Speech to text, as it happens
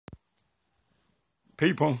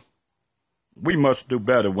People, we must do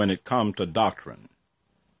better when it comes to doctrine.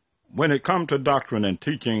 When it comes to doctrine and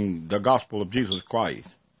teaching the gospel of Jesus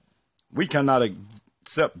Christ, we cannot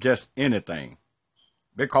accept just anything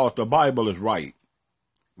because the Bible is right.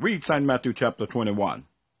 Read St. Matthew chapter 21,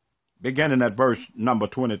 beginning at verse number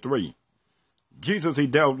 23. Jesus, he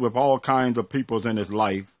dealt with all kinds of peoples in his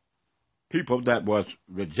life, people that was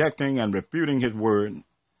rejecting and refuting his word.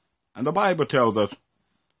 And the Bible tells us,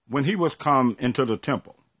 when he was come into the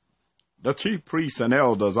temple, the chief priests and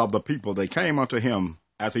elders of the people, they came unto him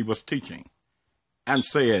as he was teaching, and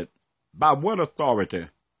said, By what authority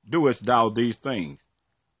doest thou these things?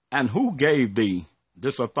 And who gave thee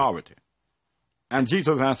this authority? And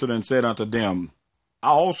Jesus answered and said unto them, I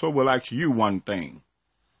also will ask you one thing.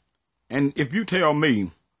 And if you tell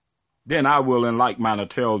me, then I will in like manner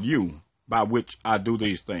tell you by which I do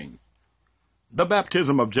these things. The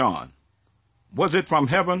baptism of John, was it from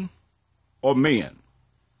heaven or men?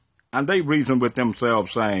 And they reasoned with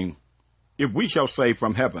themselves, saying, If we shall say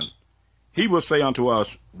from heaven, he will say unto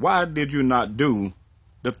us, Why did you not do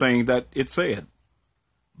the thing that it said?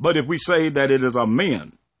 But if we say that it is of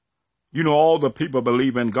men, all the people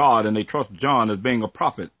believe in God, and they trust John as being a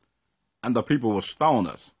prophet, and the people will stone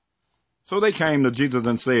us. So they came to Jesus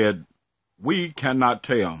and said, We cannot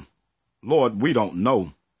tell. Lord, we don't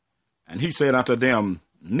know. And he said unto them,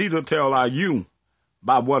 Neither tell I you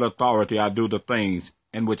by what authority I do the things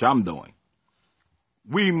in which I'm doing.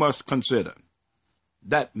 We must consider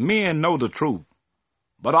that men know the truth,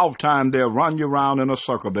 but oftentimes they'll run you around in a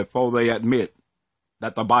circle before they admit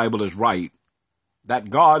that the Bible is right, that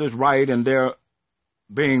God is right, and they're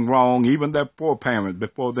being wrong, even their foreparents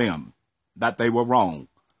before them, that they were wrong.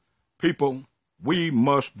 People, we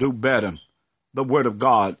must do better. The Word of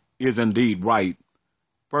God is indeed right.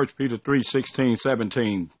 1 Peter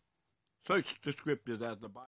 3:16-17. Search the Scriptures as the Bible.